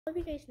All of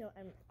you guys know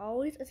I'm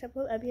always a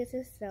simple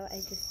abuser, so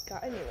I just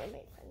got a new one. My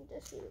friend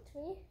just gave it to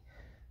me.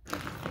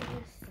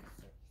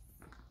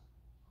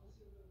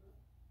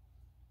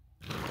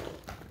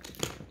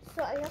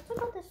 So I also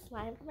got this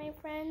slime for my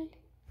friend.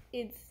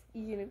 It's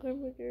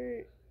unicorn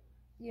burger.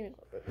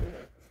 Unicorn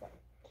burger slime.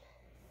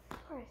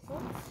 Alright,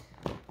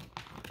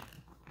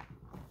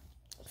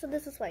 so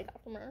this is what I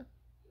got from her.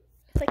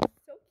 It's like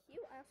so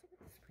cute. I also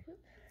got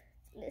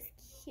this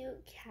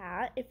cute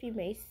cat. If you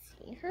may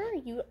seen her,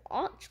 you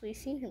actually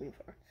seen her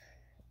before,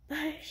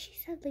 but she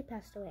sadly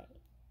passed away.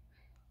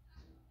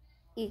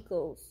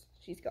 Equals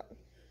she's gone.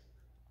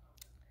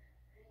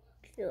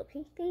 The little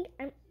pink thing.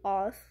 I'm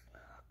off.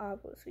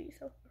 Obviously,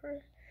 so for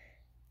her.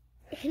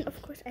 And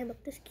of course, I love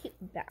this cute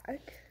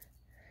bag.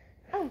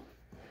 Oh,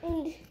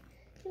 and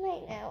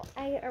right now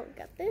I already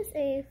got this.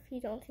 If you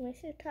don't see my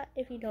TikTok,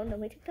 if you don't know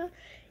my TikTok,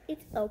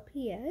 it's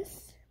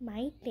LPS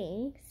my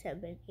thing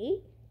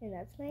 78, and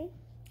that's my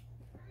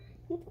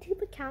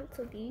YouTube account.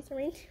 So these are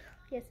my two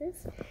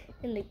LPSs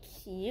and the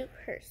cute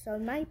purse. So I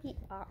might be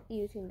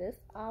using this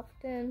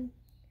often.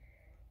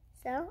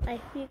 So I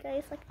hope you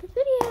guys like the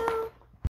video.